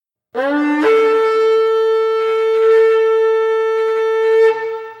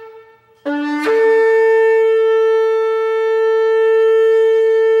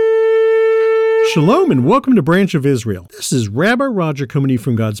Shalom and welcome to Branch of Israel. This is Rabbi Roger coming to you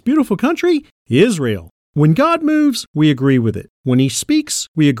from God's beautiful country, Israel. When God moves, we agree with it. When He speaks,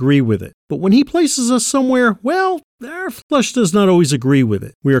 we agree with it. But when He places us somewhere, well, our flesh does not always agree with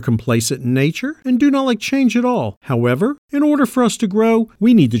it. We are complacent in nature and do not like change at all. However, in order for us to grow,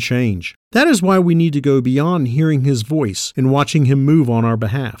 we need to change. That is why we need to go beyond hearing His voice and watching Him move on our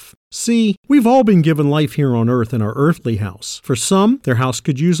behalf. See, we've all been given life here on earth in our earthly house. For some, their house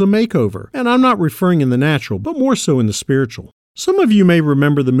could use a makeover, and I'm not referring in the natural, but more so in the spiritual. Some of you may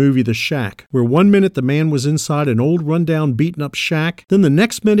remember the movie The Shack, where one minute the man was inside an old rundown beaten-up shack, then the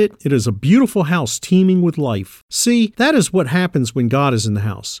next minute it is a beautiful house teeming with life. See, that is what happens when God is in the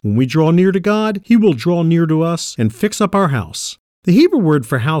house. When we draw near to God, He will draw near to us and fix up our house. The Hebrew word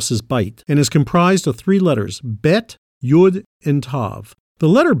for house is bait, and is comprised of 3 letters, bet, yud, and tav. The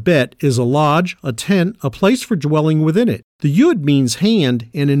letter bet is a lodge, a tent, a place for dwelling within it. The yud means hand,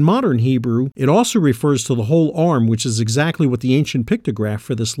 and in modern Hebrew, it also refers to the whole arm, which is exactly what the ancient pictograph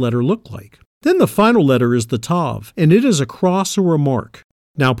for this letter looked like. Then the final letter is the tav, and it is a cross or a mark.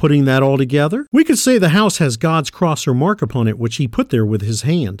 Now putting that all together, we could say the house has God's cross or mark upon it, which He put there with His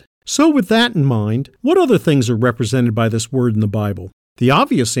hand. So with that in mind, what other things are represented by this word in the Bible? The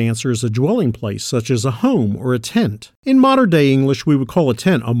obvious answer is a dwelling place, such as a home or a tent. In modern-day English, we would call a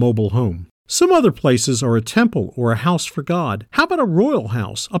tent a mobile home. Some other places are a temple or a house for God. How about a royal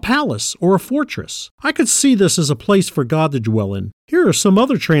house, a palace, or a fortress? I could see this as a place for God to dwell in. Here are some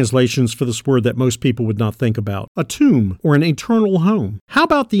other translations for this word that most people would not think about. A tomb or an eternal home. How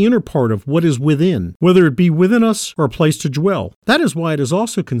about the inner part of what is within, whether it be within us or a place to dwell? That is why it is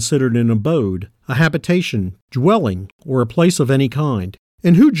also considered an abode, a habitation, dwelling, or a place of any kind.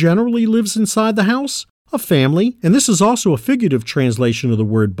 And who generally lives inside the house? A family, and this is also a figurative translation of the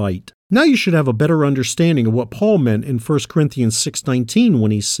word bait. Now you should have a better understanding of what Paul meant in 1 Corinthians 6:19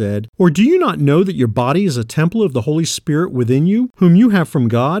 when he said, "Or do you not know that your body is a temple of the Holy Spirit within you, whom you have from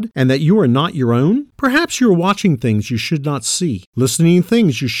God, and that you are not your own? Perhaps you are watching things you should not see, listening to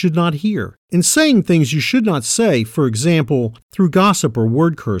things you should not hear, and saying things you should not say, for example, through gossip or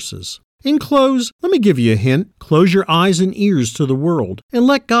word curses." In close, let me give you a hint. Close your eyes and ears to the world, and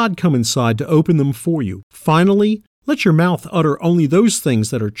let God come inside to open them for you. Finally, let your mouth utter only those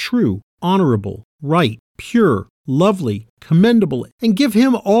things that are true, honorable, right, pure, lovely, commendable, and give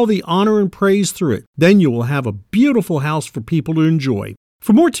Him all the honor and praise through it. Then you will have a beautiful house for people to enjoy.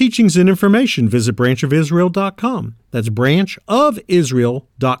 For more teachings and information, visit branchofisrael.com. That's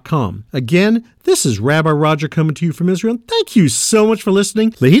branchofisrael.com. Again, this is Rabbi Roger coming to you from Israel. Thank you so much for listening.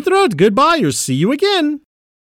 Lehitraot, goodbye, or see you again.